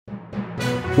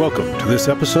Welcome to this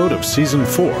episode of Season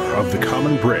 4 of The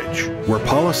Common Bridge, where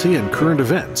policy and current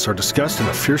events are discussed in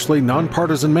a fiercely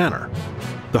nonpartisan manner.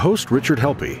 The host, Richard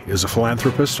Helppie, is a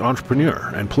philanthropist,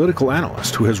 entrepreneur, and political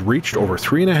analyst who has reached over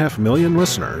 3.5 million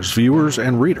listeners, viewers,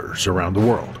 and readers around the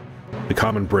world. The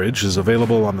Common Bridge is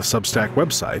available on the Substack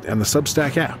website and the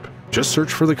Substack app. Just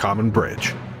search for The Common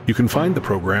Bridge. You can find the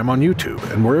program on YouTube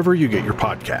and wherever you get your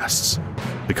podcasts.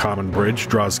 The Common Bridge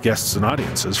draws guests and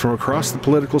audiences from across the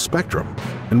political spectrum,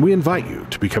 and we invite you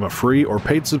to become a free or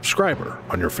paid subscriber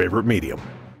on your favorite medium.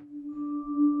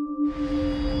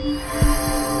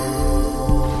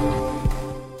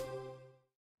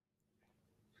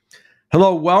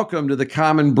 Hello, welcome to The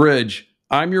Common Bridge.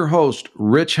 I'm your host,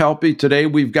 Rich Helppie. Today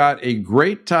we've got a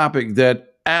great topic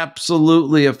that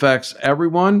absolutely affects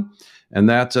everyone, and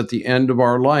that's at the end of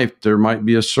our life. There might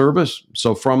be a service.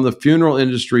 So from the funeral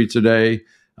industry today,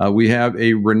 we have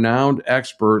a renowned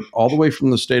expert all the way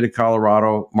from the state of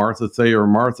Colorado, Martha Thayer.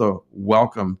 Martha,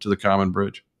 welcome to The Common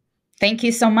Bridge. Thank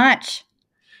you so much.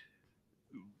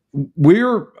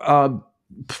 We're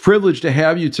privileged to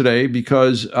have you today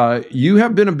because you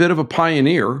have been a bit of a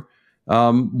pioneer,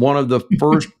 one of the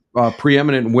first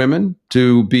preeminent women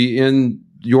to be in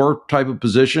your type of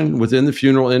position within the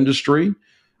funeral industry.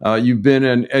 You've been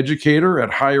an educator at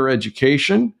higher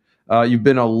education. You've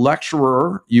been a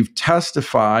lecturer. You've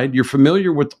testified. You're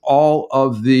familiar with all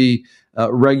of the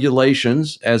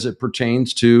regulations as it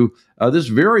pertains to this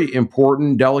very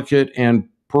important, delicate, and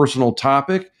personal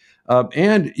topic.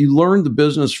 And you learned the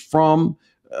business from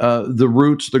the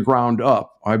roots, the ground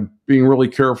up. I'm being really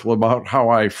careful about how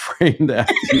I frame that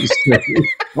these days.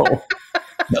 So,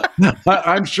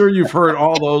 I'm sure you've heard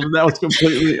all those, and that was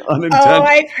completely unintentional. Oh,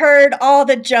 I've heard all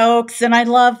the jokes, and I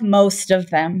love most of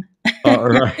them. All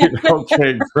right.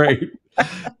 Okay, great.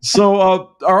 So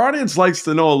our audience likes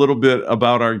to know a little bit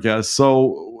about our guests.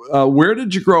 So where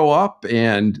did you grow up,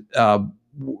 and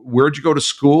where'd you go to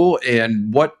school,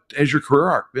 and what has your career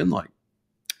arc been like?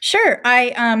 Sure.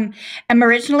 I am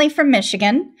originally from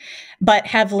Michigan, but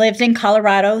have lived in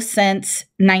Colorado since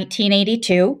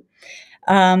 1982.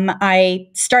 I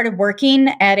started working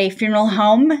at a funeral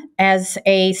home as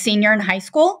a senior in high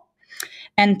school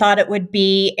and thought it would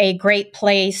be a great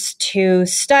place to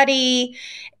study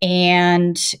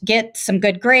and get some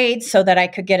good grades so that I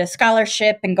could get a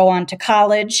scholarship and go on to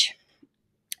college.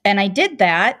 And I did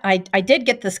that. I did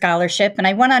get the scholarship, and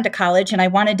I went on to college, and I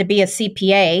wanted to be a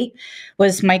CPA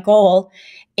was my goal.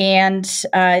 And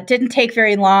it didn't take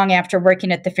very long after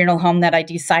working at the funeral home that I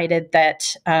decided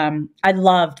that I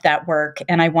loved that work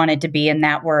and I wanted to be in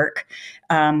that work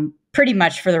pretty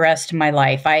much for the rest of my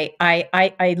life.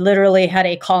 I literally had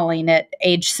a calling at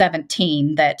age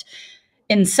 17 that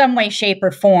in some way, shape,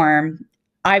 or form,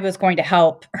 I was going to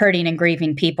help hurting and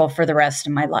grieving people for the rest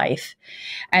of my life.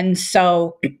 And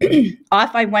so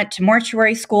off I went to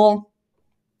mortuary school.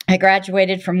 I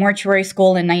graduated from mortuary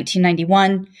school in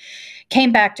 1991.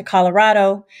 Came back to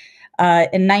Colorado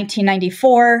in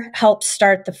 1994, helped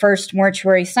start the first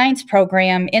mortuary science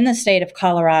program in the state of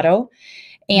Colorado.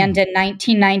 And in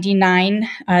 1999,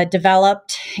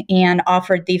 developed and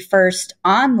offered the first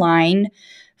online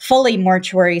fully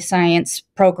mortuary science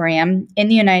program in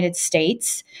the United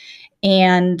States.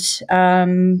 And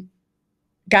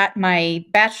got my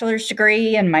bachelor's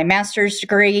degree and my master's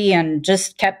degree and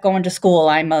just kept going to school.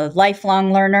 I'm a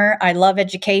lifelong learner. I love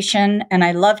education, and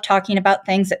I love talking about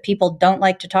things that people don't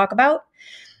like to talk about,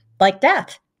 like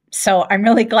death. So I'm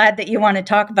really glad that you want to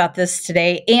talk about this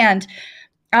today. And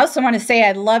I also want to say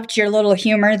I loved your little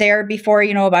humor there before,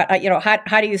 about,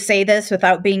 how do you say this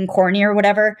without being corny or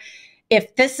whatever.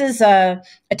 If this is a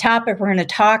topic we're going to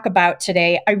talk about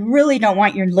today, I really don't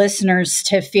want your listeners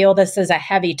to feel this as a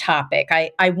heavy topic.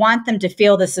 I want them to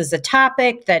feel this as a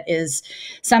topic that is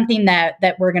something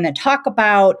that we're going to talk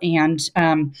about and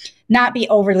not be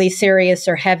overly serious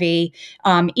or heavy,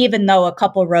 even though a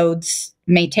couple roads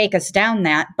may take us down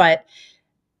that. But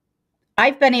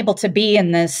I've been able to be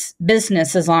in this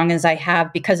business as long as I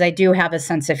have because I do have a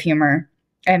sense of humor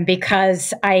and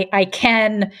because I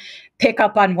can pick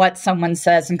up on what someone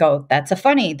says and go, that's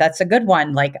a good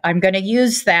one. Like, I'm going to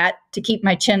use that to keep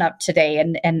my chin up today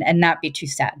and not be too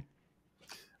sad.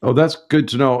 Oh, that's good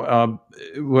to know.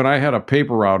 When I had a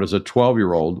paper route as a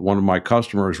 12-year-old, one of my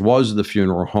customers was the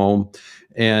funeral home.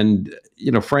 And,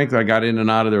 frankly, I got in and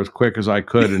out of there as quick as I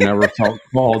could and never felt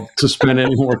called to spend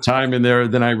any more time in there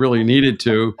than I really needed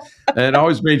to. And I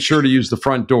always made sure to use the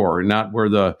front door, not where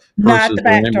the not the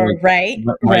back door, right?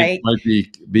 Might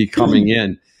be coming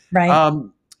in. Right.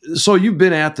 So you've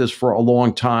been at this for a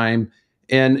long time.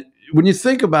 And when you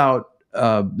think about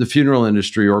the funeral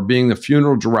industry or being the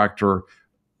funeral director,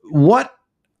 what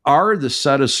are the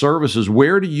set of services?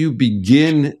 Where do you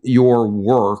begin your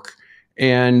work,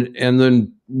 and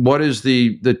then what is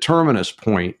the terminus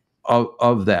point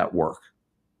of that work?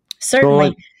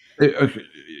 Certainly. So,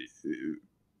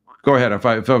 go ahead if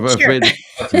I've made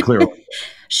it clear.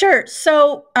 Sure.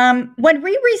 So when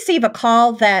we receive a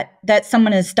call that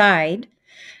someone has died,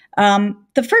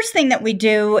 the first thing that we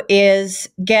do is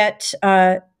get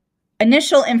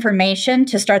initial information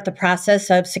to start the process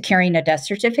of securing a death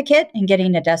certificate and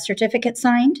getting a death certificate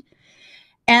signed.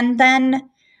 And then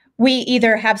we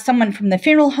either have someone from the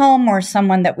funeral home or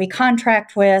someone that we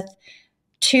contract with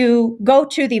to go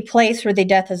to the place where the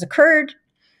death has occurred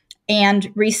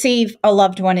and receive a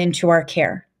loved one into our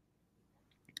care.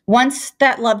 Once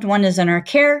that loved one is in our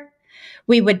care,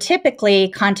 we would typically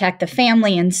contact the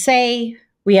family and say,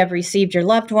 we have received your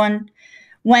loved one.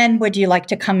 When would you like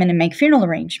to come in and make funeral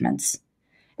arrangements?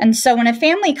 And so when a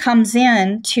family comes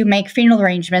in to make funeral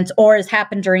arrangements, or has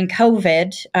happened during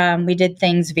COVID, we did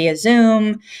things via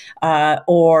Zoom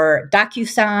or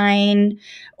DocuSign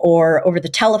or over the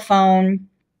telephone.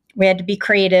 We had to be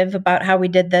creative about how we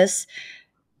did this.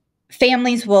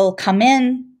 Families will come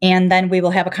in and then we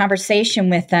will have a conversation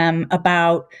with them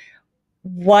about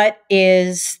what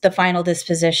is the final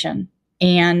disposition.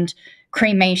 And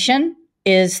cremation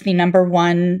is the number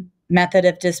one method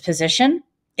of disposition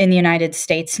in the United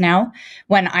States now.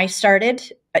 When I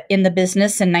started in the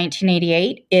business in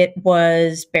 1988, it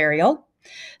was burial.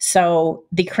 So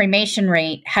the cremation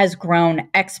rate has grown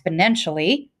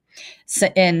exponentially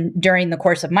during the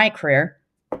course of my career.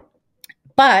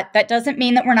 But that doesn't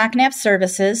mean that we're not going to have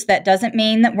services. That doesn't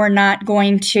mean that we're not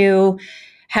going to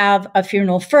have a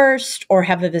funeral first or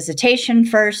have a visitation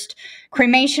first.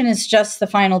 Cremation is just the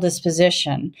final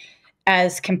disposition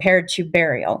as compared to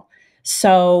burial.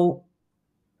 So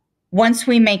once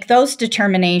we make those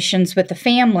determinations with the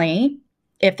family,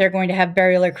 if they're going to have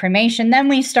burial or cremation, then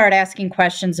we start asking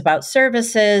questions about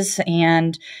services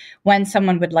and when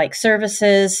someone would like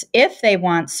services, if they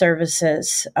want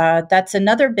services. That's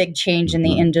another big change in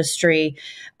the industry.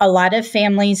 A lot of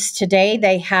families today,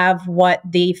 they have what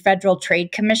the Federal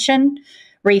Trade Commission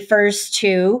refers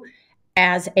to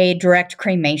as a direct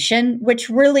cremation, which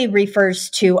really refers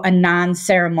to a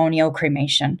non-ceremonial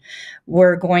cremation.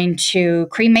 We're going to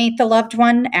cremate the loved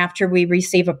one after we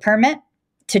receive a permit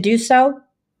to do so.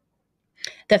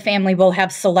 The family will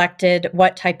have selected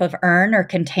what type of urn or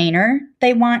container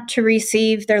they want to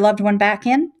receive their loved one back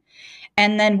in.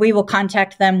 And then we will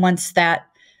contact them once that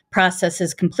process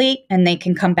is complete and they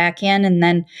can come back in. And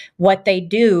then what they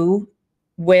do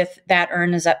with that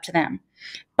urn is up to them.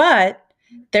 But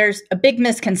there's a big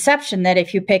misconception that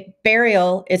if you pick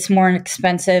burial, it's more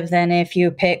expensive than if you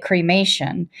pick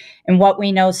cremation. And what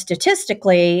we know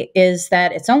statistically is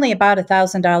that it's only about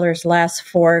 $1,000 less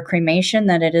for cremation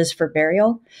than it is for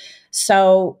burial.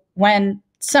 So when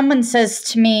someone says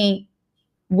to me,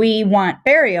 we want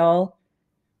burial,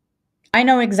 I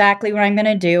know exactly what I'm going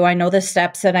to do. I know the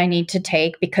steps that I need to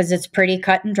take because it's pretty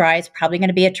cut and dry. It's probably going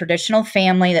to be a traditional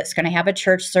family that's going to have a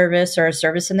church service or a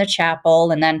service in the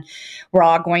chapel. And then we're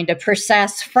all going to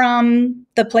process from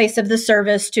the place of the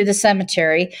service to the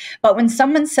cemetery. But when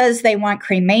someone says they want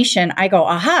cremation, I go,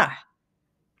 aha,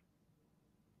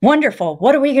 wonderful.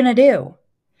 What are we going to do?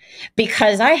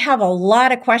 Because I have a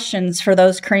lot of questions for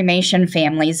those cremation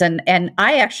families. And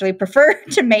I actually prefer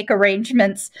to make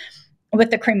arrangements with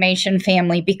the cremation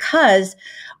family because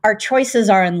our choices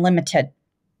are unlimited.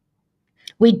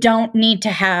 We don't need to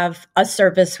have a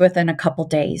service within a couple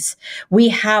days. We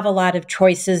have a lot of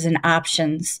choices and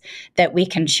options that we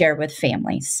can share with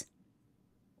families.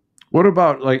 What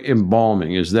about like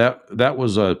embalming? Is that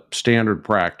was a standard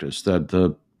practice that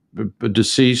the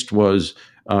deceased was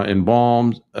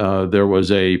embalmed? There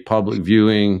was a public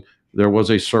viewing. There was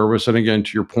a service, and again,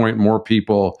 to your point, more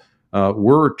people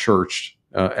were churched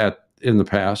in the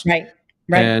past, right?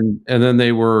 And then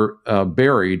they were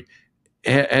buried.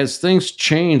 As things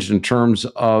changed in terms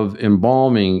of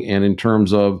embalming and in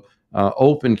terms of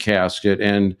open casket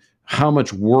and how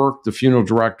much work the funeral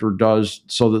director does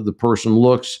so that the person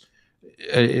looks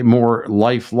more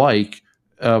lifelike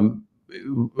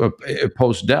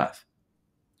post-death.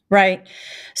 Right.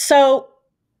 So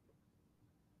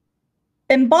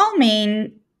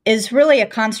embalming is really a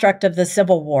construct of the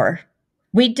Civil War.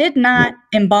 We did not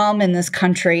embalm in this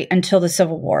country until the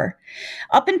Civil War.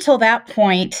 Up until that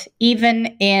point, even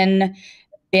in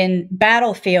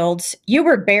battlefields, you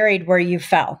were buried where you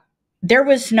fell. There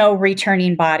was no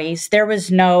returning bodies. There was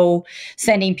no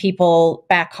sending people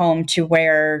back home to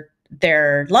where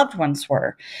their loved ones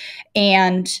were.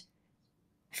 And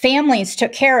families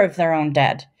took care of their own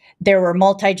dead. There were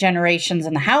multi-generations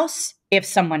in the house. If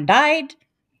someone died,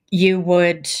 you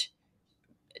would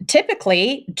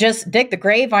typically just dig the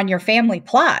grave on your family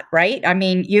plot, right? I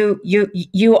mean,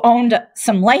 you owned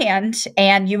some land,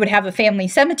 and you would have a family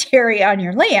cemetery on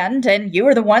your land, and you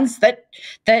were the ones that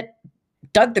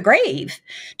dug the grave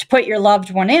to put your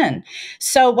loved one in.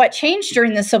 So what changed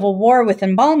during the Civil War with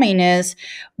embalming is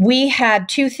we had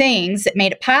two things that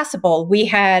made it possible. We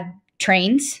had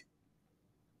trains.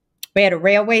 We had a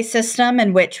railway system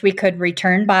in which we could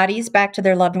return bodies back to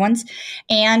their loved ones,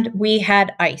 and we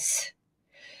had ice.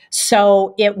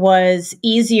 So it was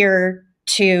easier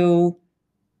to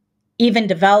even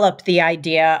develop the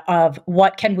idea of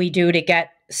what can we do to get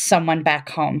someone back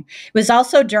home. It was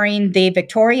also during the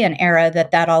Victorian era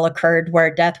that all occurred,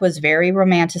 where death was very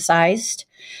romanticized.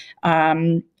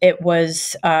 It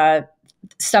was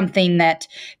something that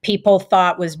people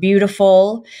thought was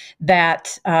beautiful,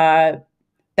 that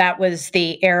was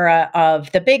the era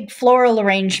of the big floral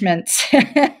arrangements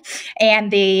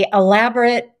and the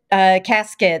elaborate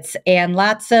caskets and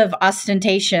lots of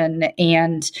ostentation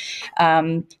and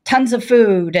tons of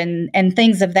food and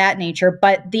things of that nature.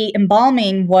 But the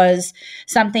embalming was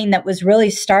something that was really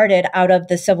started out of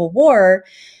the Civil War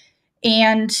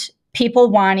and people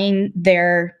wanting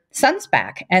their sons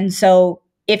back. And so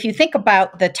if you think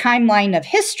about the timeline of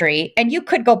history, and you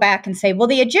could go back and say, well,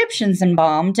 the Egyptians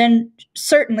embalmed, and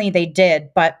certainly they did,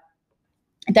 but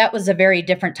that was a very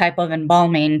different type of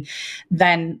embalming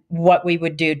than what we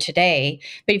would do today.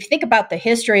 But if you think about the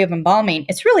history of embalming,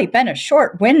 it's really been a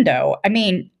short window. I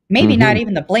mean, maybe not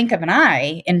even the blink of an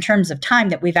eye in terms of time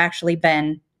that we've actually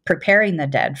been preparing the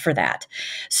dead for that.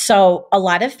 So a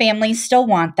lot of families still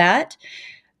want that.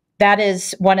 That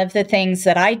is one of the things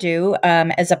that I do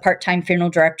as a part-time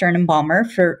funeral director and embalmer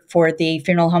for the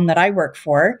funeral home that I work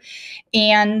for.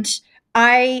 And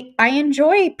I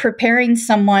enjoy preparing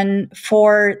someone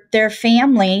for their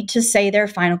family to say their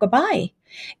final goodbye.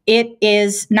 It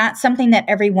is not something that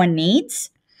everyone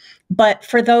needs, but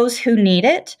for those who need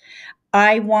it,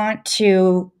 I want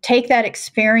to take that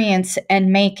experience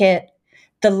and make it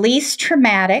the least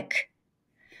traumatic,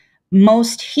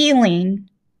 most healing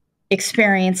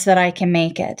experience that I can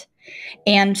make it.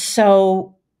 And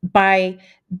so by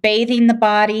bathing the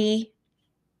body,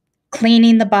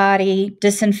 cleaning the body,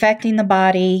 disinfecting the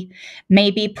body,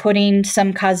 maybe putting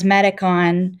some cosmetic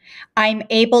on, I'm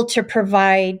able to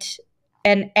provide,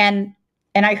 and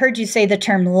I heard you say the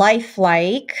term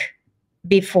lifelike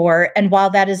before, and while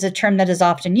that is a term that is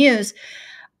often used,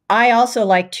 I also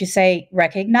like to say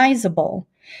recognizable,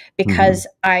 because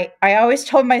I always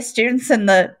told my students in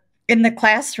the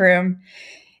classroom,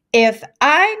 if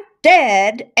I'm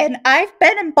dead and I've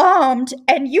been embalmed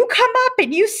and you come up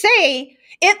and you say,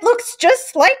 it looks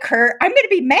just like her, I'm going to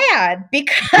be mad,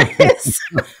 because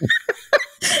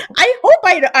I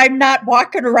hope I'm not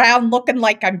walking around looking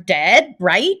like I'm dead,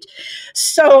 right?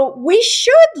 So we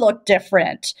should look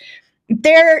different.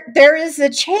 There is a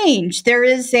change. There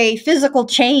is a physical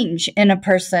change in a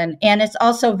person. And it's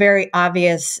also very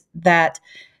obvious that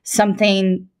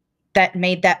something that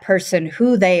made that person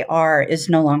who they are is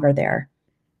no longer there.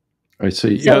 I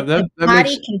see. So Yeah, the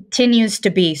body continues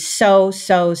to be so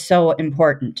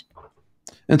important.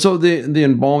 And so the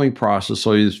embalming process,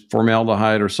 so you use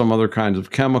formaldehyde or some other kinds of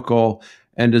chemical,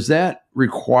 and does that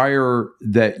require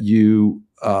that you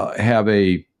have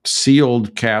a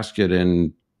sealed casket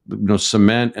in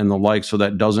cement and the like, so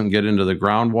that doesn't get into the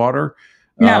groundwater?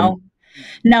 No.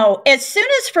 As soon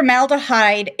as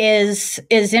formaldehyde is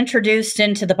introduced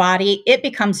into the body, it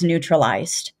becomes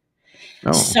neutralized.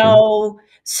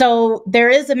 So there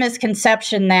is a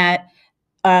misconception that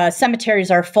cemeteries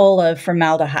are full of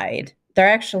formaldehyde. They're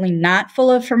actually not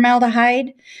full of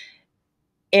formaldehyde.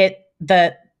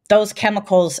 Those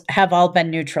chemicals have all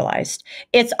been neutralized.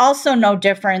 It's also no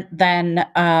different than,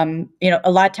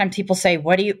 a lot of times people say,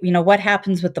 what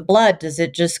happens with the blood? Does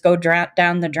it just go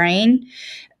down the drain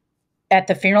at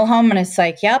the funeral home? And it's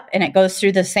like, yep. And it goes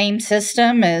through the same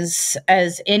system as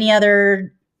any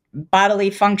other bodily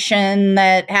function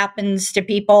that happens to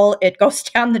people. It goes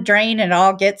down the drain and it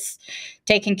all gets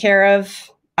taken care of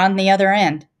on the other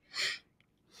end.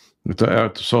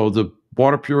 So the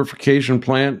water purification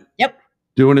plant, yep,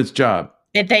 doing its job.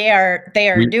 They are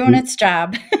doing its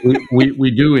job.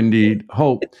 we do indeed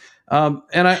hope.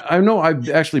 And I know I've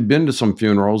actually been to some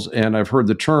funerals, and I've heard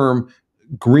the term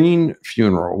green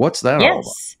funeral. What's that all about?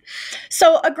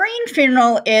 So a green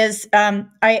funeral is,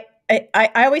 I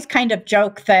always kind of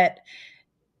joke that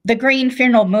the green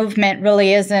funeral movement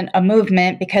really isn't a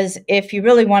movement, because if you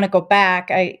really want to go back,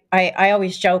 I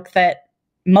always joke that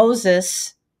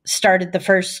Moses started the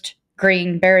first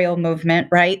green burial movement,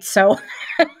 right? So,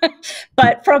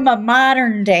 but from a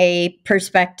modern day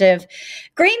perspective,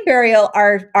 green burial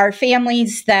are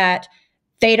families that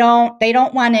they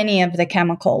don't want any of the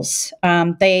chemicals.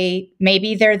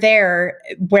 Maybe they're there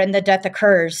when the death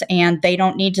occurs and they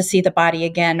don't need to see the body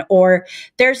again, or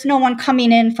there's no one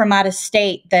coming in from out of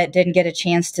state that didn't get a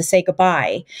chance to say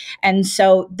goodbye. And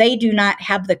so they do not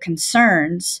have the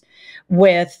concerns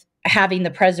with having the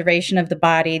preservation of the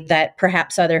body that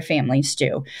perhaps other families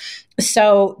do.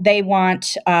 So they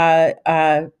want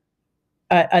a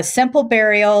simple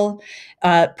burial,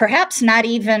 perhaps not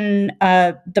even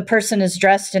the person is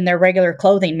dressed in their regular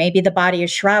clothing. Maybe the body is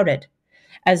shrouded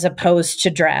as opposed to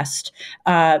dressed.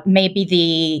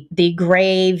 Maybe the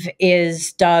grave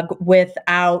is dug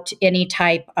without any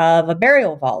type of a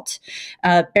burial vault.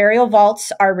 Burial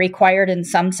vaults are required in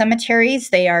some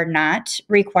cemeteries. They are not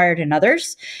required in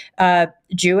others.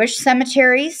 Jewish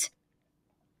cemeteries,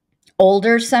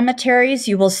 older cemeteries,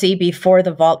 you will see before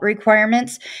the vault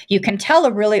requirements. You can tell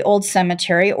a really old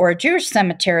cemetery or a Jewish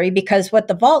cemetery because what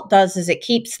the vault does is it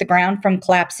keeps the ground from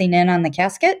collapsing in on the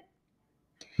casket.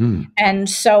 And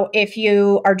so if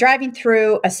you are driving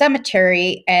through a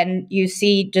cemetery and you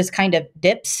see just kind of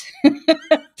dips,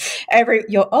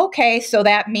 okay, so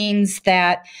that means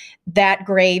that that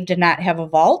grave did not have a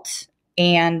vault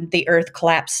and the earth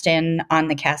collapsed in on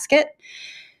the casket.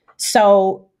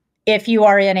 So if you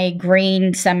are in a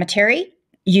green cemetery,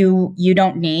 you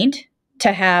don't need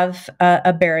to have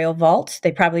a burial vault.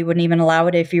 They probably wouldn't even allow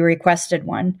it if you requested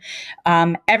one.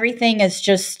 Everything is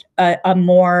just a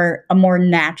more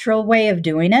natural way of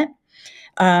doing it.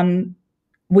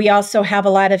 We also have a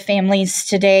lot of families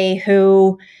today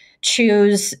who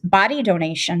choose body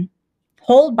donation,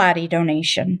 whole body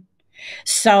donation.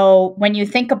 So when you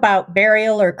think about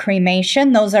burial or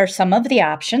cremation, those are some of the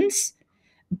options.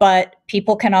 But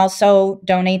people can also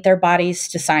donate their bodies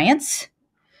to science.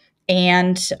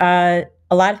 And a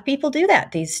lot of people do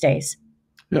that these days.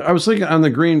 Yeah, I was thinking on the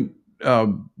green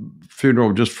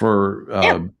funeral, just for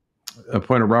a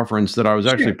point of reference, that I was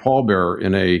actually pallbearer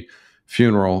in a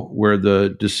funeral where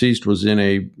the deceased was in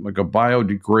a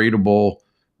biodegradable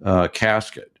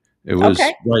casket. It was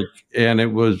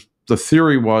the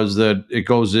theory was that it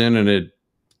goes in and it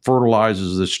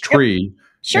fertilizes this tree.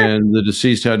 Sure. And the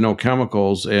deceased had no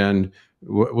chemicals and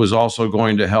was also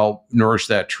going to help nourish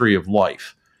that tree of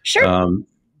life. Sure.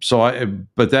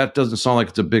 But that doesn't sound like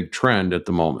it's a big trend at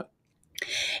the moment.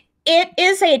 It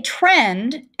is a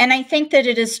trend, and I think that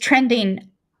it is trending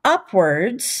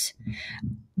upwards,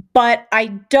 but I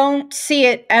don't see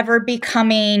it ever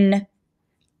becoming,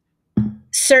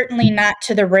 certainly not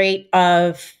to the rate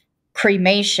of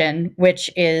cremation,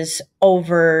 which is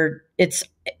over, it's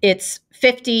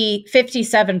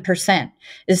 57%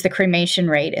 is the cremation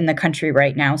rate in the country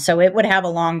right now. So it would have a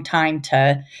long time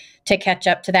to catch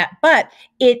up to that. But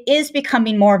it is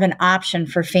becoming more of an option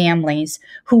for families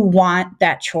who want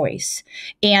that choice.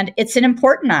 And it's an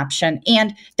important option.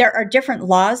 And there are different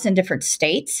laws in different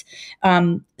states.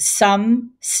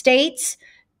 Some states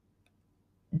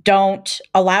don't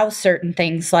allow certain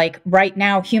things, like right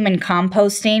now, human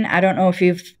composting. I don't know if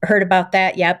you've heard about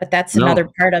that yet, but that's another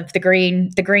part of the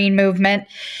green movement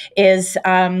is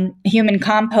human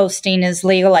composting is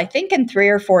legal, I think, in 3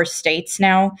 or 4 states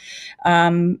now,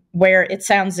 where it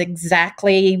sounds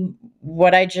exactly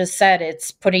what I just said.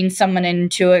 It's putting someone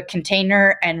into a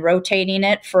container and rotating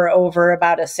it for over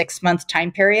about a 6-month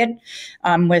time period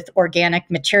with organic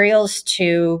materials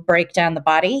to break down the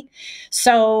body.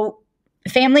 So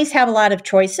families have a lot of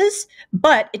choices,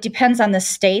 but it depends on the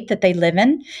state that they live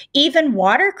in. Even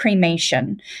water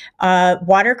cremation.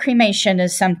 Water cremation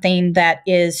is something that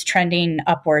is trending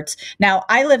upwards. Now,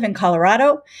 I live in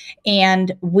Colorado,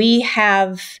 and we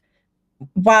have,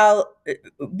 while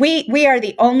we are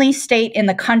the only state in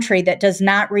the country that does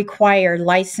not require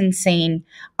licensing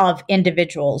of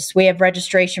individuals. We have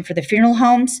registration for the funeral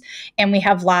homes, and we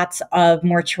have lots of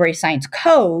mortuary science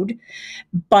code,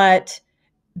 but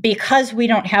because we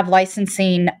don't have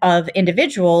licensing of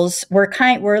individuals, we're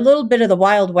a little bit of the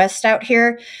Wild West out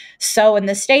here. So in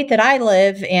the state that I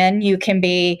live in, you can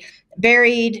be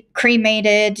buried,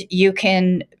 cremated, you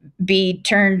can be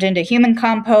turned into human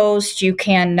compost, you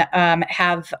can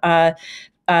have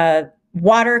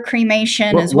water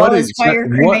cremation as well as fire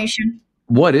cremation.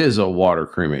 What is a water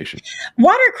cremation?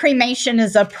 Water cremation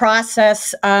is a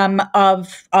process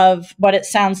of what it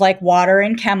sounds like water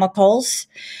and chemicals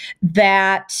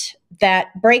that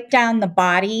break down the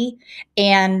body,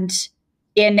 and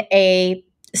in a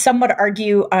some would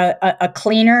argue a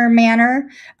cleaner manner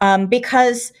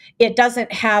because it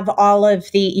doesn't have all of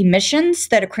the emissions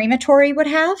that a crematory would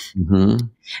have. Mm-hmm.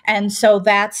 And so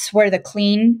that's where the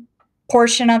clean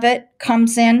portion of it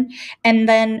comes in. And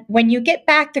then when you get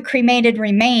back the cremated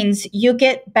remains, you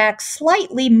get back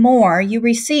slightly more. You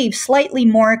receive slightly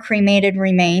more cremated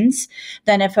remains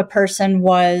than if a person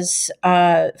was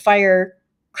fire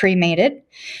cremated.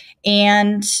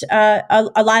 And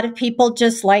a lot of people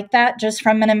just like that, just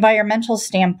from an environmental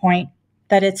standpoint,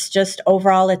 that it's just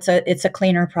overall, it's a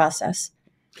cleaner process.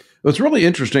 Well, it's really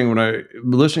interesting when I'm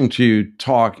listening to you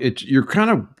talk. You're kind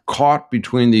of caught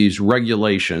between these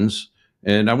regulations,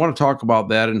 and I want to talk about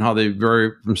that and how they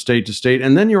vary from state to state.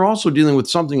 And then you're also dealing with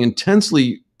something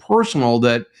intensely personal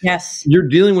that yes, you're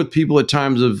dealing with people at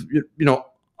times of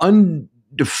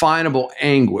undefinable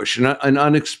anguish and an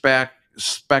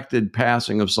unexpected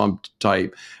passing of some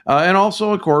type, and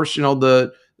also, of course,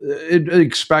 the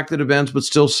expected events, but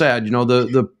still sad.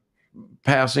 The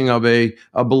passing of a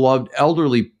beloved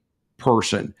elderly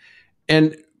person.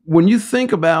 And when you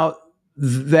think about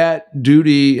that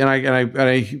duty, and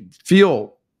I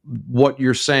feel what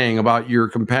you're saying about your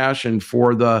compassion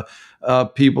for the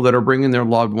people that are bringing their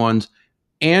loved ones,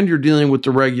 and you're dealing with the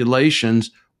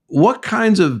regulations, what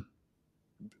kinds of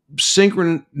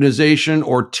synchronization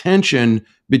or tension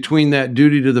between that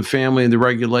duty to the family and the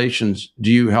regulations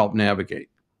do you help navigate?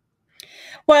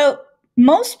 Well,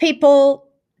 most people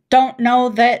don't know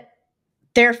that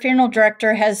their funeral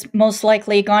director has most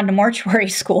likely gone to mortuary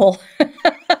school.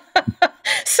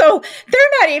 So they're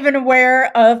not even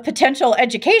aware of potential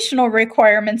educational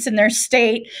requirements in their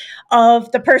state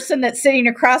of the person that's sitting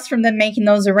across from them making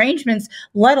those arrangements,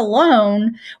 let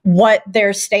alone what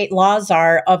their state laws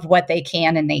are of what they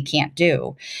can and they can't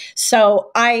do.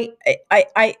 So I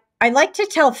like to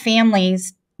tell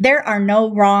families there are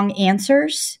no wrong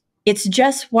answers. It's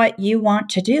just what you want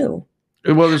to do.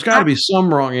 Well, there's got to be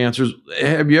some wrong answers.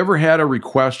 Have you ever had a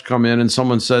request come in and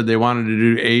someone said they wanted to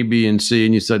do A, B, and C,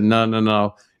 and you said,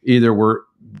 no, either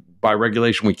by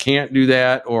regulation, we can't do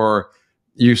that, or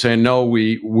you say, no,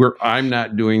 I'm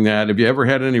not doing that. Have you ever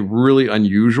had any really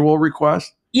unusual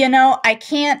requests? I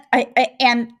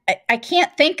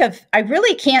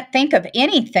really can't think of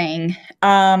anything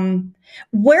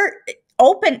where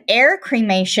open air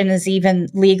cremation is even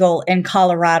legal in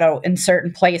Colorado in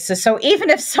certain places. So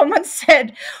even if someone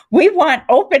said, we want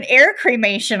open air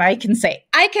cremation, I can say,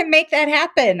 I can make that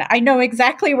happen. I know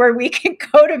exactly where we can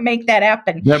go to make that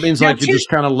happen. That means you're just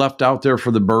kind of left out there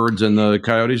for the birds and the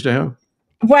coyotes to have?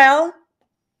 Well,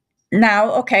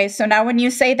 okay. So now when you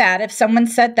say that, if someone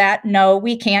said that, no,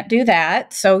 we can't do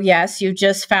that. So yes, you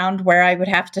just found where I would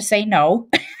have to say no.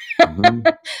 Mm-hmm.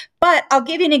 But I'll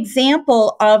give you an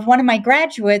example of one of my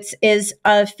graduates is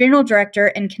a funeral director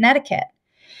in Connecticut.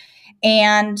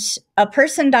 And a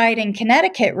person died in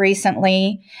Connecticut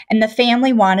recently, and the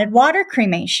family wanted water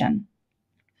cremation.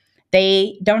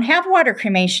 They don't have water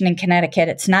cremation in Connecticut.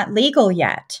 It's not legal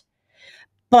yet,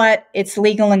 but it's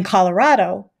legal in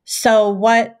Colorado. So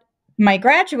what my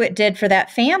graduate did for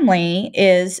that family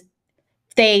is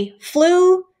they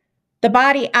flew the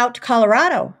body out to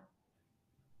Colorado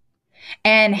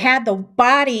and had the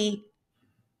body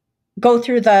go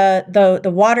through the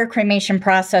water cremation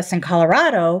process in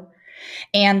Colorado,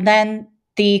 and then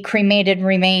the cremated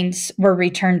remains were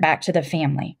returned back to the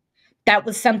family. That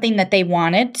was something that they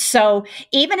wanted. So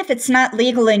even if it's not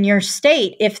legal in your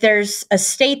state, if there's a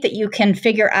state that you can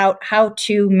figure out how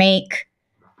to make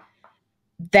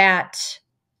that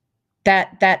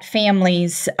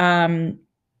family's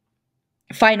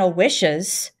final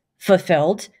wishes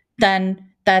fulfilled, then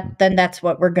that's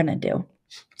what we're going to do.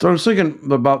 So I was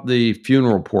thinking about the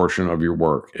funeral portion of your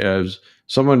work. Has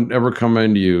someone ever come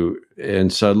into you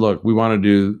and said, look, we want to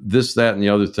do this, that, and the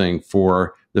other thing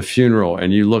for the funeral,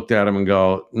 and you looked at them and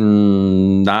go,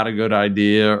 not a good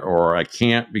idea, or I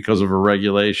can't because of a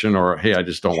regulation, or hey, I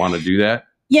just don't want to do that?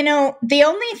 The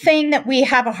only thing that we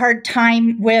have a hard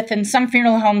time with, and some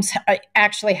funeral homes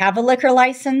actually have a liquor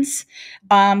license,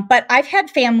 but I've had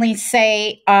families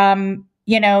say,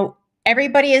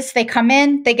 everybody they come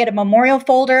in, they get a memorial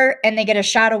folder and they get a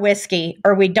shot of whiskey,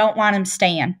 or we don't want them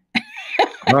staying.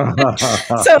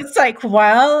 So it's like,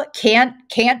 well,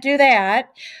 can't do that,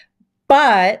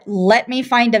 but let me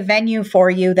find a venue for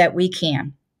you that we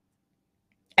can.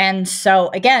 And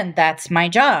so again, that's my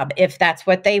job. If that's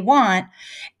what they want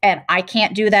and I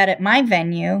can't do that at my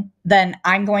venue, then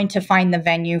I'm going to find the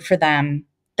venue for them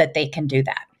that they can do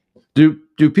that.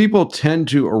 Do people tend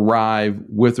to arrive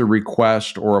with a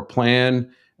request or a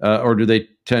plan, or do they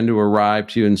tend to arrive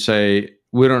to you and say,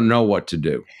 we don't know what to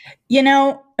do?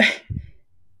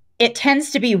 It tends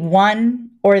to be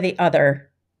one or the other.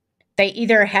 They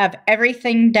either have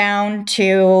everything down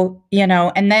to,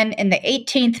 and then in the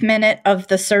 18th minute of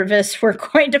the service, we're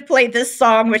going to play this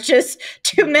song, which is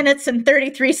 2 minutes and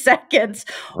 33 seconds.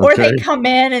 Or Okay. they come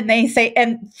in and they say,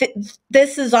 and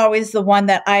this is always the one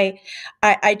that I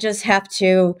just have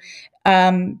to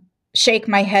shake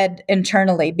my head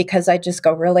internally, because I just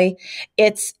go, really?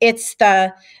 It's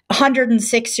the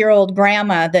 106-year-old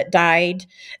grandma that died,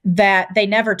 that they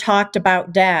never talked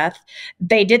about death.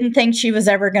 They didn't think she was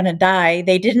ever going to die.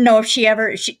 They didn't know if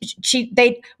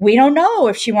we don't know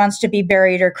if she wants to be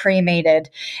buried or cremated.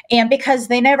 And because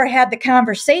they never had the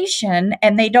conversation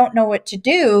and they don't know what to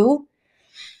do,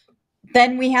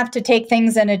 then we have to take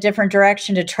things in a different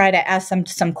direction to try to ask them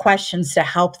some questions to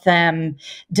help them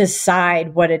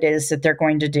decide what it is that they're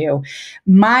going to do.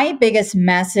 My biggest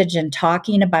message in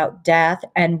talking about death,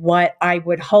 and what I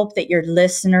would hope that your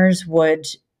listeners would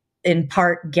in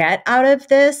part get out of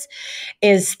this,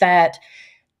 is that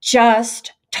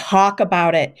just talk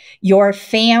about it. Your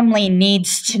family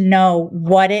needs to know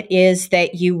what it is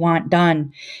that you want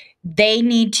done. They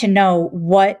need to know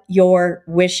what your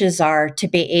wishes are to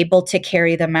be able to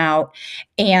carry them out.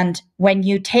 And when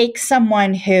you take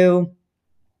someone who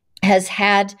has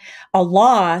had a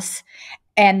loss,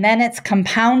 and then it's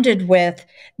compounded with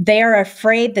they're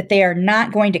afraid that they are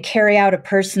not going to carry out a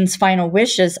person's final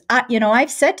wishes. I've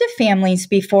said to families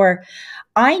before,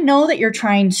 I know that you're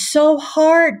trying so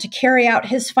hard to carry out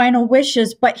his final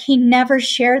wishes, but he never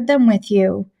shared them with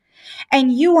you.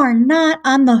 And you are not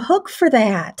on the hook for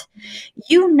that.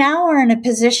 You now are in a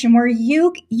position where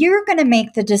you're going to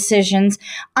make the decisions.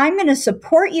 I'm going to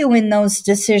support you in those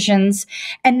decisions.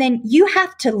 And then you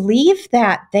have to leave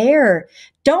that there.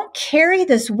 Don't carry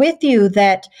this with you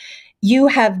that you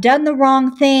have done the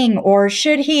wrong thing, or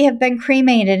should he have been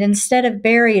cremated instead of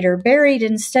buried, or buried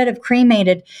instead of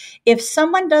cremated. If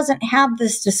someone doesn't have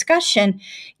this discussion,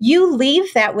 you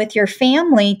leave that with your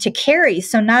family to carry.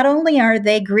 So not only are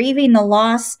they grieving the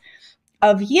loss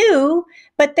of you,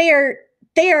 but they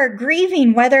are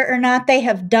grieving whether or not they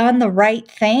have done the right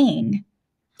thing.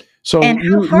 So and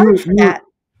how hard for that.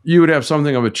 You would have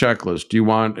something of a checklist. Do you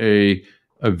want a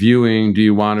viewing? Do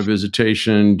you want a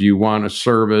visitation? Do you want a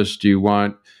service? Do you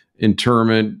want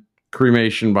interment,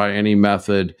 cremation by any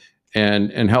method,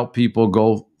 and help people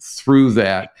go through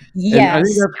that? Yes. And I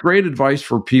think that's great advice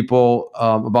for people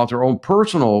about their own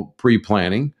personal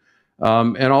pre-planning,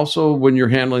 and also when you're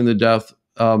handling the death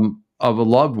of a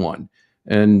loved one.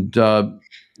 And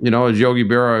as Yogi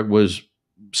Berra was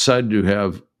said to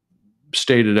have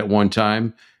stated at one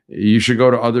time, you should go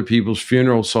to other people's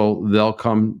funerals so they'll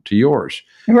come to yours.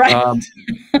 Right.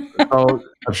 So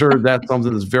I'm sure that's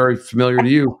something that's very familiar to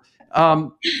you.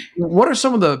 What are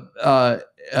some of the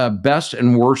best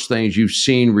and worst things you've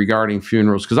seen regarding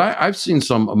funerals? Because I've seen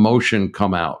some emotion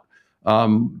come out.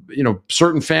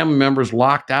 Certain family members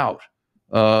locked out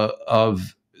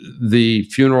of the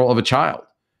funeral of a child,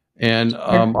 and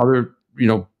other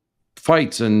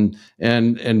fights, and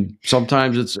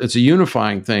sometimes it's a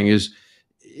unifying thing. Is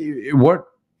what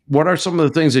are some of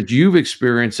the things that you've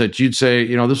experienced that you'd say,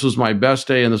 this was my best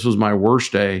day and this was my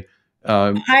worst day?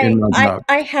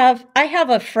 I have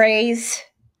a phrase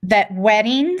that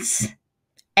weddings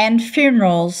and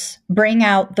funerals bring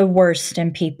out the worst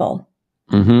in people.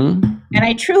 Mm-hmm. And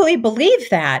I truly believe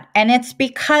that. And it's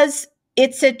because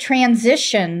it's a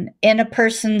transition in a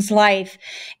person's life,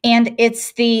 and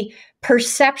it's the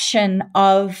perception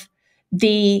of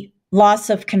the loss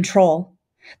of control.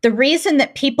 The reason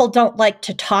that people don't like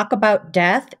to talk about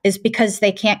death is because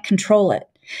they can't control it.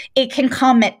 It can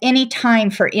come at any time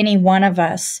for any one of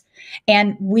us,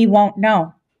 and we won't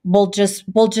know. We'll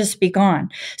just be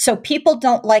gone. So people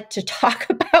don't like to talk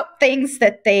about things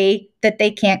that they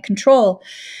can't control.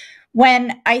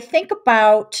 When I think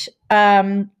about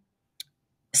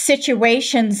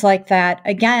situations like that,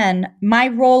 again, my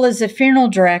role as a funeral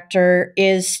director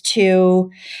is to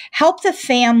help the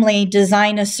family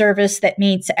design a service that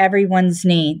meets everyone's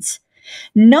needs,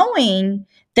 knowing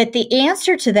that the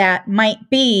answer to that might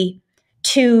be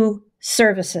 2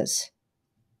 services.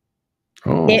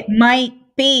 Oh. It might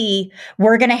be,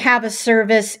 we're going to have a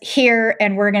service here,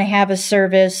 and we're going to have a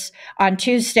service on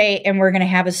Tuesday, and we're going to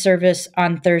have a service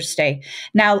on Thursday.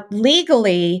 Now,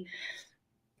 legally,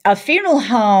 a funeral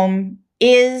home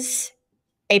is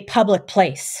a public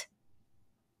place.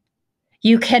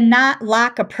 You cannot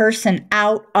lock a person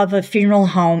out of a funeral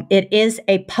home. It is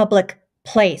a public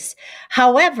place.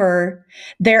 However,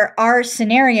 there are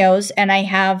scenarios, and I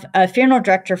have a funeral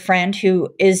director friend who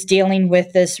is dealing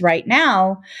with this right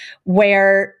now,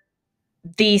 where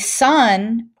the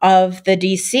son of the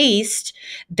deceased,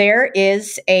 there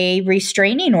is a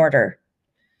restraining order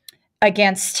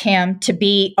against him to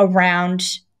be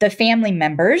around the family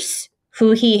members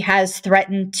who he has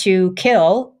threatened to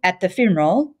kill at the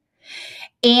funeral.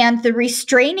 And the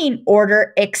restraining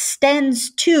order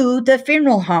extends to the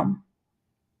funeral home.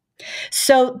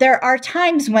 So there are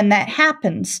times when that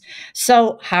happens.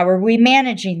 So how are we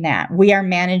managing that? We are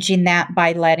managing that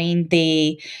by letting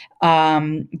the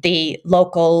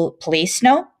local police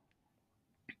know,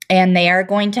 and they are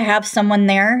going to have someone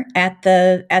there at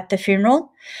the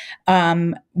funeral.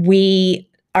 We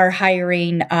are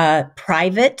hiring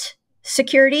private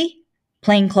security,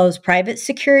 plainclothes private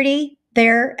security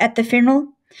there at the funeral.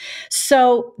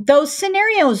 So those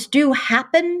scenarios do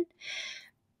happen,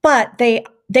 but they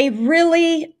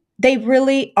really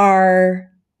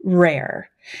are rare.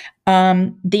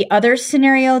 The other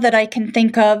scenario that I can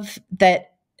think of that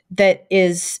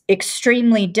is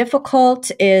extremely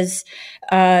difficult is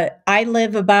I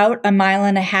live about 1.5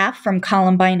 miles from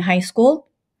Columbine High School.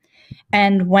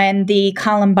 And when the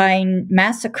Columbine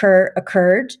massacre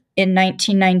occurred in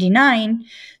 1999,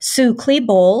 Sue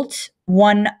Klebold,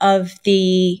 one of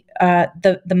the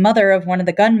mother of one of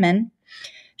the gunmen,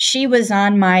 she was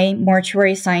on my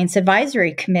mortuary science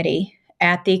advisory committee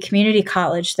at the community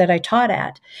college that I taught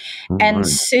at. Oh, and right.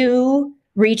 Sue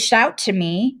reached out to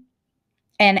me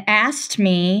and asked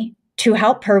me to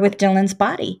help her with Dylan's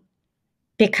body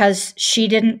because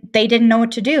they didn't know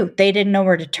what to do. They didn't know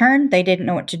where to turn. They didn't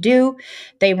know what to do.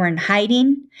 They were in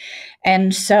hiding.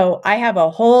 And so I have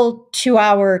a whole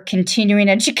 2-hour continuing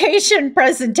education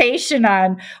presentation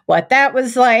on what that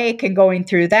was like and going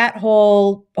through that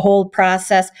whole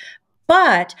process.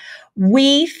 But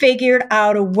we figured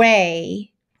out a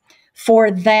way for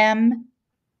them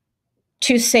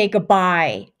to say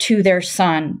goodbye to their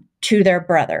son, to their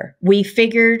brother. We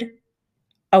figured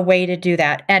a way to do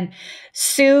that. And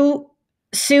Sue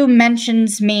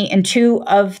mentions me in 2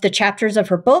 of the chapters of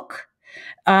her book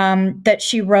that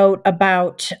she wrote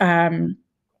about, I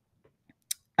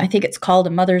think it's called A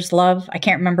Mother's Love. I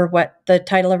can't remember what the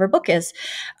title of her book is.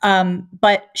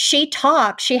 But she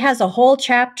has a whole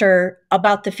chapter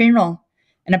about the funeral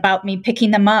and about me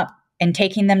picking them up and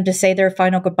taking them to say their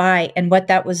final goodbye and what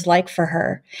that was like for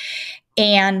her.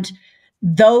 And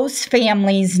those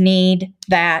families need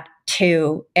that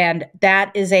too. And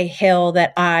that is a hill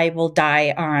that I will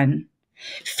die on.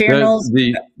 Funerals.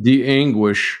 The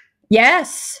anguish.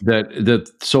 Yes. That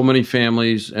so many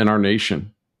families in our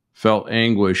nation felt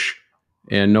anguish,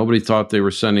 and nobody thought they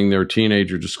were sending their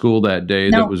teenager to school that day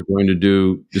that was going to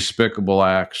do despicable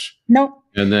acts.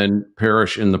 And then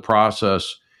perish in the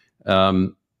process.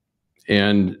 And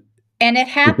it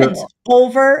happens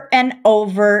over and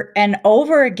over and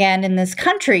over again in this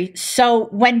country. So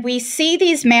when we see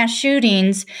these mass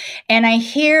shootings, and I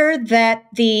hear that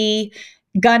the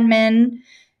gunman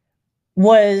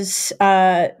is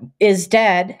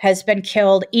dead, has been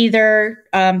killed either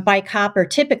by cop or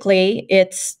typically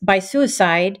it's by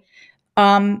suicide,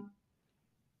 I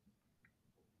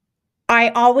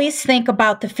always think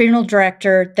about the funeral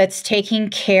director that's taking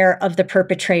care of the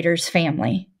perpetrator's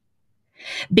family.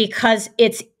 Because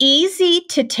it's easy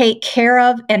to take care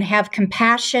of and have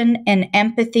compassion and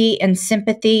empathy and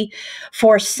sympathy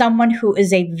for someone who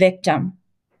is a victim.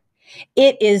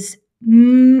 It is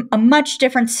a much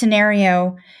different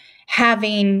scenario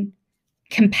having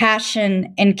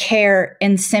compassion and care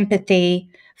and sympathy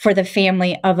for the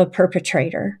family of a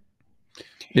perpetrator.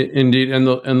 Indeed, and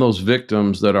those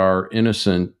victims that are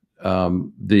innocent,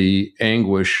 the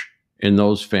anguish in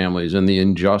those families and the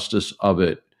injustice of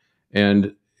it.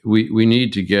 And we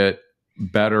need to get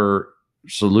better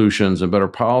solutions and better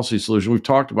policy solutions. We've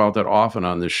talked about that often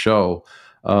on this show,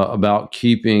 about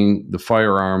keeping the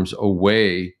firearms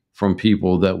away from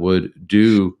people that would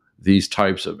do these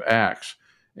types of acts.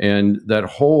 And that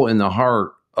hole in the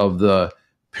heart of the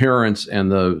parents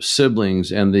and the siblings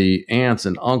and the aunts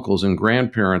and uncles and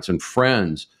grandparents and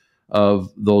friends of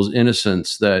those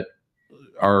innocents that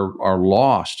are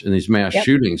lost in these mass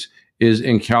shootings is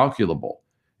incalculable.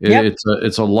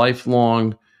 It's a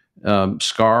lifelong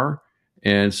scar,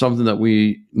 and something that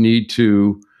we need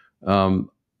to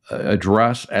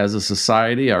address as a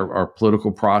society. Our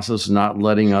political process is not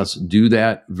letting us do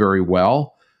that very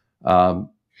well.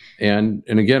 And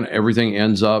again, everything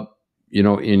ends up,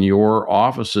 in your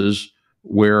offices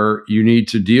where you need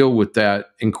to deal with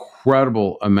that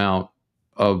incredible amount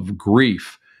of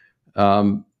grief.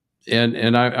 And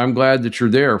I'm glad that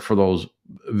you're there for those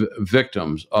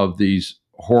victims of these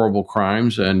horrible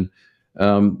crimes, and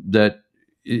that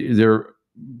they're,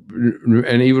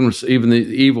 and even the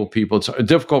evil people. It's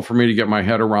difficult for me to get my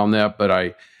head around that, but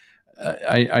I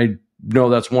know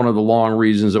that's one of the long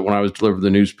reasons that when I was delivered the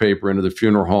newspaper into the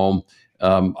funeral home,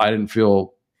 I didn't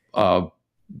feel,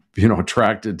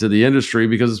 attracted to the industry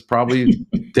because it's probably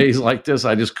days like this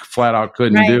I just flat out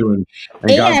couldn't do. And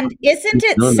God, And isn't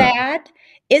it sad?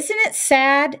 Isn't it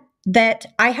sad that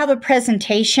I have a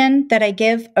presentation that I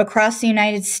give across the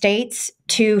United States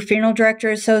to funeral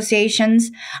director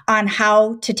associations on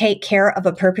how to take care of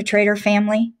a perpetrator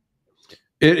family?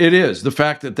 It is. The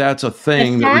fact that that's a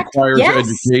thing that requires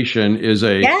education is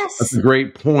that's a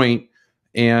great point.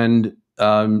 And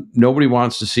nobody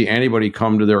wants to see anybody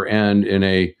come to their end in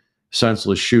a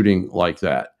senseless shooting like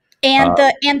that. And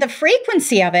the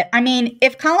frequency of it. I mean,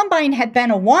 if Columbine had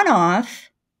been a one-off,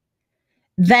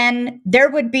 then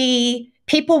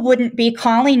people wouldn't be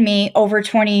calling me over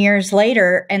 20 years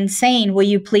later and saying, will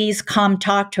you please come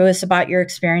talk to us about your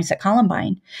experience at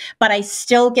Columbine? But I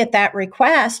still get that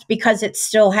request because it's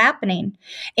still happening.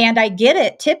 And I get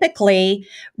it typically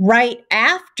right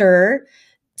after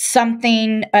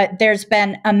something, there's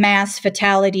been a mass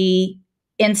fatality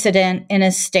incident in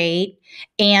a state,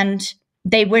 and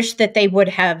they wish that they would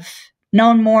have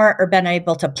known more or been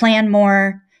able to plan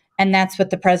more. And that's what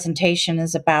the presentation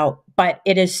is about. But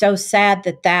it is so sad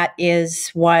that that is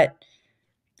where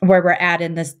we're at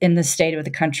in the state of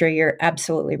the country. You're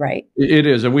absolutely right. It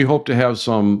is. And we hope to have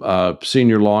some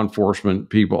senior law enforcement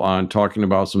people on talking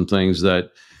about some things that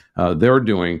they're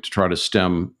doing to try to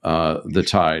stem the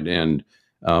tide. And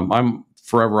I'm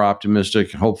forever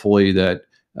optimistic, hopefully, that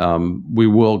we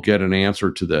will get an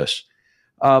answer to this.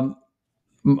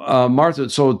 Martha,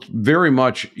 so very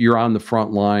much you're on the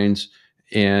front lines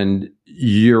and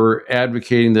you're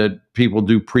advocating that people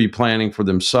do pre-planning for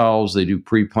themselves. They do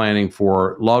pre-planning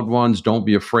for loved ones. Don't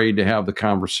be afraid to have the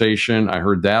conversation. I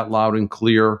heard that loud and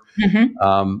clear.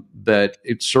 That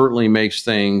it certainly makes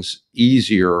things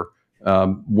easier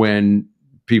when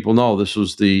people know this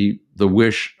was the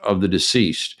wish of the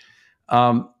deceased.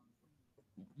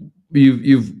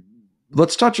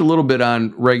 Let's touch a little bit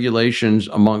on regulations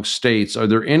amongst states. Are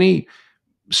there any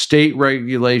state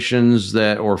regulations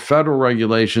or federal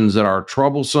regulations that are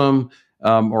troublesome,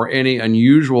 or any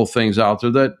unusual things out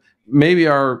there that maybe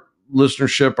our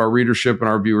listenership, our readership, and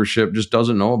our viewership just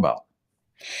doesn't know about?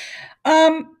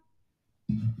 I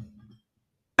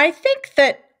think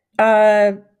that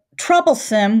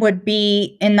troublesome would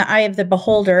be in the eye of the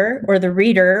beholder or the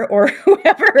reader or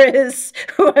whoever is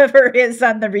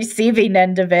on the receiving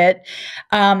end of it.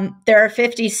 There are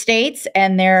 50 states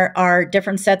and there are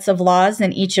different sets of laws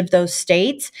in each of those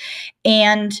states.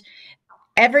 And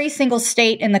every single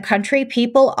state in the country,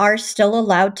 people are still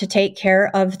allowed to take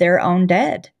care of their own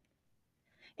dead.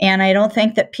 And I don't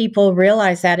think that people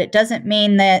realize that. It doesn't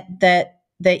mean that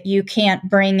you can't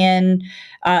bring in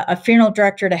a funeral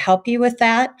director to help you with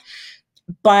that.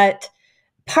 But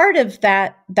part of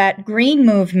that green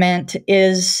movement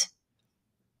is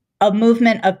a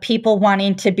movement of people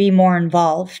wanting to be more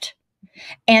involved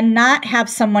and not have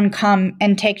someone come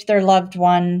and take their loved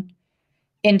one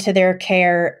into their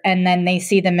care and then they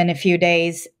see them in a few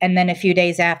days. And then a few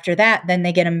days after that, then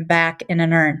they get them back in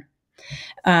an urn.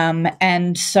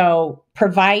 And so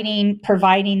providing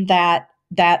that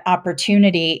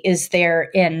opportunity is there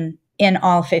in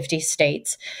all 50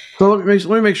 states. So let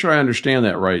me make sure I understand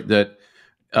that right. That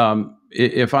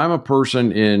if I'm a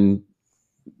person in,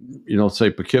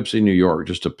 say Poughkeepsie, New York,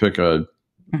 just to pick a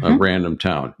random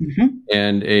town,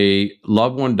 and a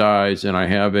loved one dies, and I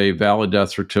have a valid death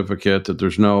certificate that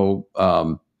there's no,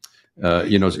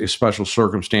 special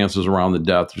circumstances around the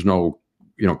death. There's no,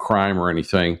 crime or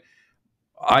anything.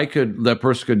 That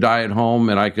person could die at home,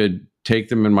 and I could take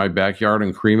them in my backyard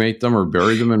and cremate them or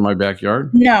bury them in my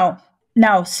backyard? No.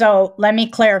 So let me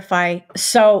clarify.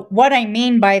 So what I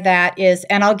mean by that is,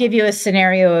 and I'll give you a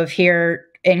scenario of here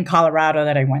in Colorado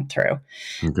that I went through.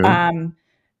 Okay.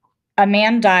 A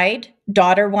man died.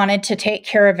 Daughter wanted to take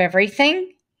care of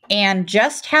everything and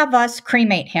just have us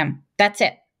cremate him. That's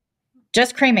it.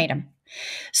 Just cremate him.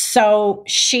 So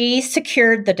she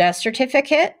secured the death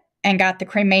certificate and got the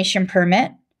cremation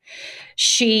permit.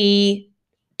 She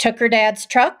took her dad's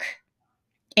truck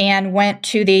and went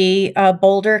to the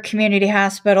Boulder Community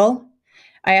Hospital.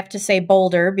 I have to say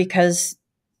Boulder because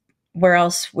where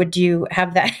else would you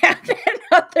have that happen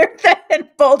other than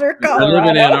Boulder, Colorado? I live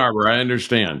in Ann Arbor. I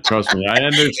understand. Trust me, I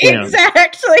understand.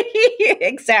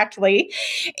 Exactly.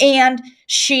 And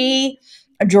she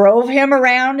drove him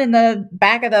around in the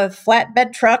back of the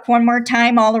flatbed truck one more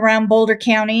time all around Boulder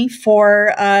County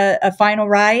for a final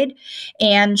ride.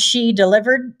 And she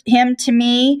delivered him to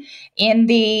me in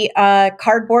the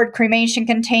cardboard cremation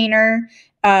container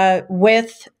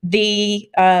with the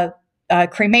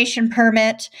cremation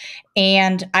permit.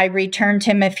 And I returned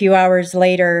him a few hours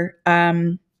later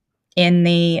in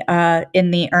the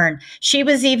urn. She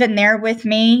was even there with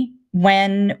me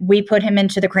when we put him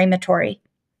into the crematory.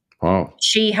 Wow.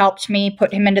 She helped me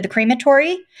put him into the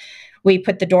crematory. We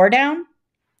put the door down,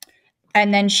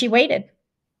 and then she waited.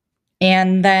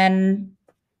 And then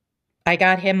I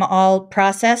got him all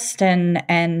processed and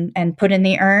put in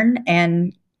the urn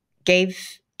and gave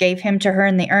him to her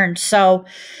in the urn. So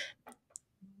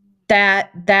that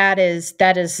is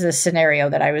the scenario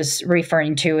that I was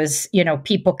referring to. Is, you know,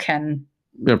 people can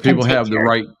people have the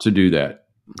right to do that.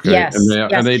 Okay? Yes,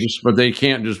 and they just, but they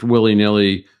can't just willy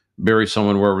nilly bury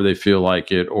someone wherever they feel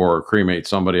like it or cremate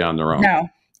somebody on their own. No.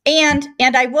 And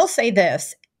I will say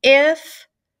this, if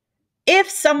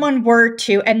someone were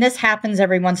to, and this happens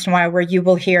every once in a while, where you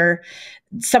will hear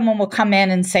someone will come in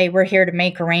and say, we're here to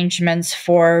make arrangements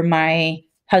for my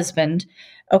husband.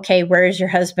 Okay, where is your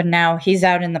husband now? He's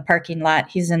out in the parking lot.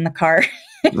 He's in the car.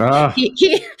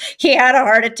 He had a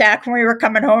heart attack when we were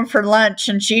coming home for lunch,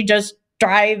 and she just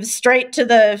drives straight to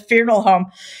the funeral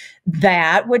home.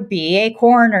 That would be a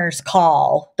coroner's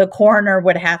call. The coroner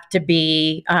would have to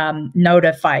be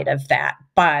notified of that.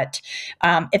 But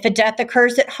if a death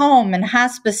occurs at home and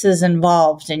hospice is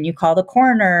involved, and you call the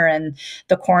coroner, and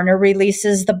the coroner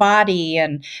releases the body,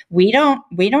 and we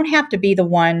don't have to be the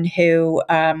one who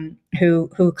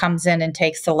comes in and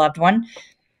takes the loved one.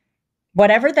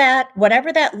 Whatever that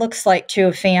looks like to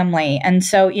a family. And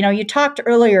so, you know, you talked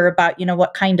earlier about, you know,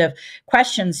 what kind of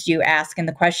questions you ask and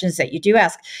the questions that you do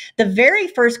ask. The very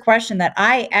first question that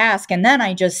I ask, and then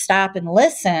I just stop and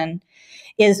listen,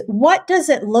 is, what does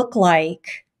it look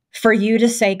like for you to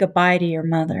say goodbye to your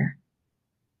mother?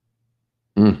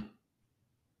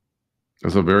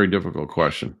 That's a very difficult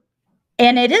question.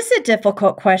 And it is a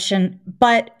difficult question,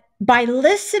 but by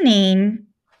listening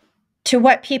to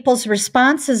what people's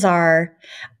responses are,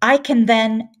 I can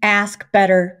then ask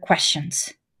better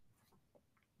questions.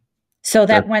 So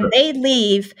that when they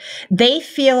leave, they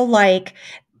feel like,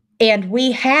 and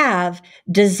we have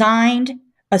designed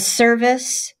a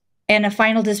service and a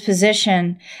final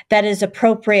disposition that is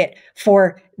appropriate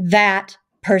for that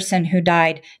person who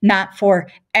died, not for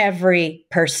every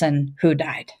person who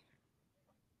died.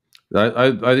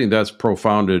 I think that's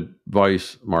profound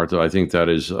advice, Martha. I think that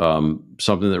is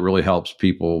something that really helps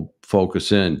people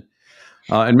focus in.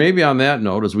 And maybe on that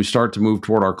note, as we start to move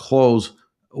toward our close,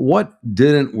 what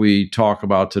didn't we talk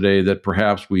about today that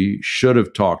perhaps we should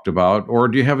have talked about? Or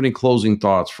do you have any closing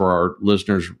thoughts for our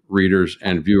listeners, readers,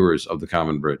 and viewers of The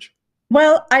Common Bridge?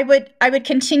 Well, I would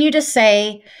continue to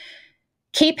say,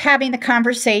 keep having the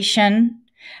conversation.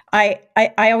 I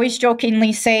always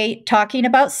jokingly say, talking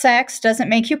about sex doesn't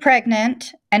make you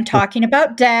pregnant, and talking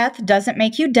about death doesn't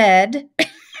make you dead.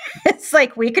 It's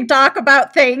like, we could talk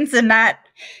about things and not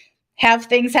have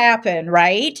things happen,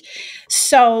 right?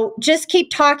 So just keep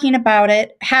talking about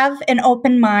it. Have an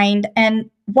open mind. And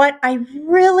what I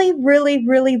really, really,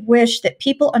 really wish that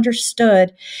people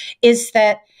understood is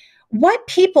that what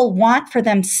people want for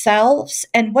themselves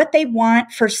and what they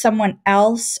want for someone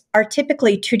else are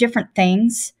typically two different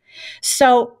things.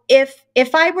 So if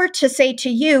I were to say to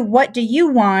you, what do you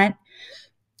want?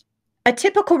 A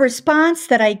typical response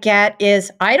that I get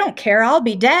is, I don't care, I'll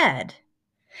be dead.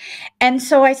 And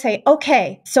so I say,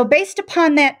 okay, so based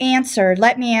upon that answer,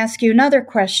 let me ask you another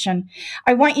question.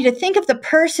 I want you to think of the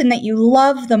person that you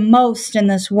love the most in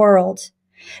this world,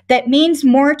 that means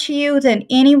more to you than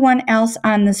anyone else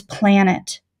on this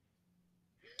planet.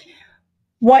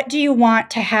 What do you want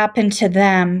to happen to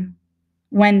them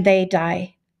when they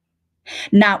die?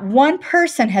 Not one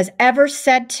person has ever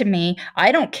said to me,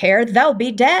 I don't care, they'll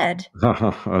be dead.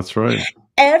 That's right.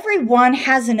 Everyone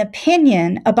has an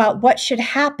opinion about what should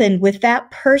happen with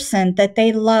that person that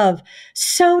they love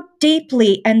so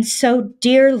deeply and so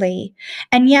dearly.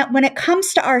 And yet when it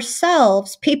comes to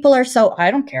ourselves, people are so,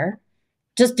 I don't care.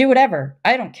 Just do whatever.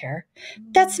 I don't care.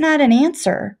 That's not an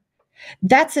answer.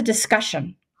 That's a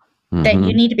discussion that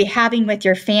you need to be having with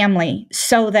your family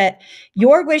so that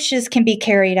your wishes can be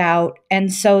carried out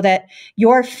and so that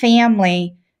your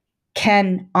family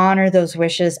can honor those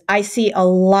wishes. I see a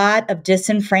lot of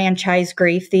disenfranchised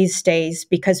grief these days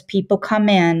because people come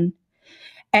in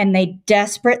and they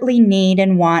desperately need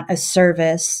and want a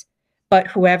service, but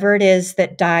whoever it is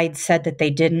that died said that they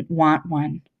didn't want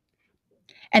one.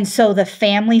 And so the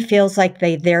family feels like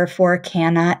they therefore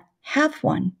cannot have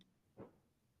one.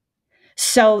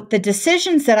 So the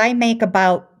decisions that I make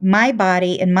about my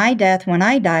body and my death when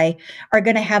I die are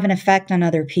going to have an effect on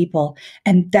other people.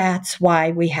 And that's why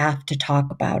we have to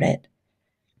talk about it.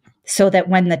 So that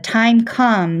when the time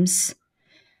comes,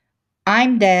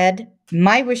 I'm dead,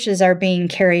 my wishes are being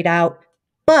carried out,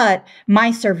 but my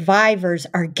survivors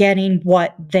are getting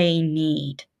what they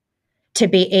need. to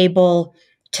be able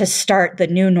to start the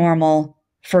new normal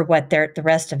for what the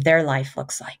rest of their life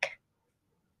looks like.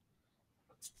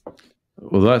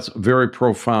 Well, that's a very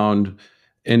profound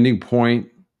ending point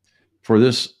for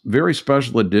this very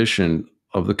special edition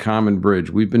of the Common Bridge.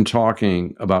 We've been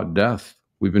talking about death.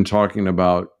 We've been talking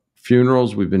about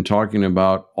funerals. We've been talking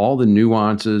about all the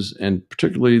nuances and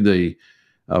particularly the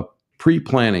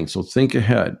pre-planning. So think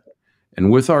ahead.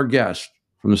 And with our guest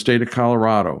from the state of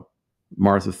Colorado,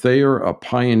 Martha Thayer, a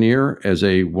pioneer as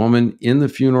a woman in the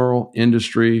funeral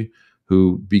industry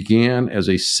who began as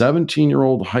a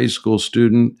 17-year-old high school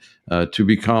student to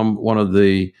become one of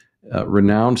the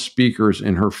renowned speakers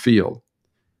in her field.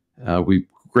 We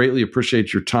greatly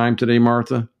appreciate your time today,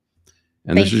 Martha.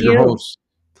 And Thank this is you. your host.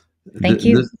 Thank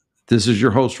you. This is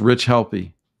your host, Rich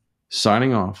Helppie,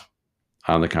 signing off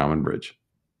on the Common Bridge.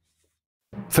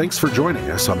 Thanks for joining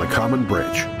us on the Common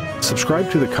Bridge. Subscribe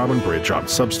to the Common Bridge on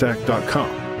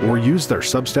Substack.com or use their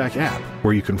Substack app,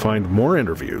 where you can find more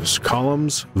interviews,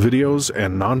 columns, videos,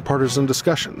 and nonpartisan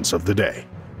discussions of the day.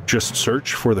 Just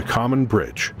search for the Common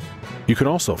Bridge. You can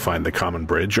also find the Common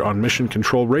Bridge on Mission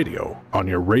Control Radio on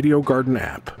your Radio Garden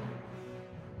app.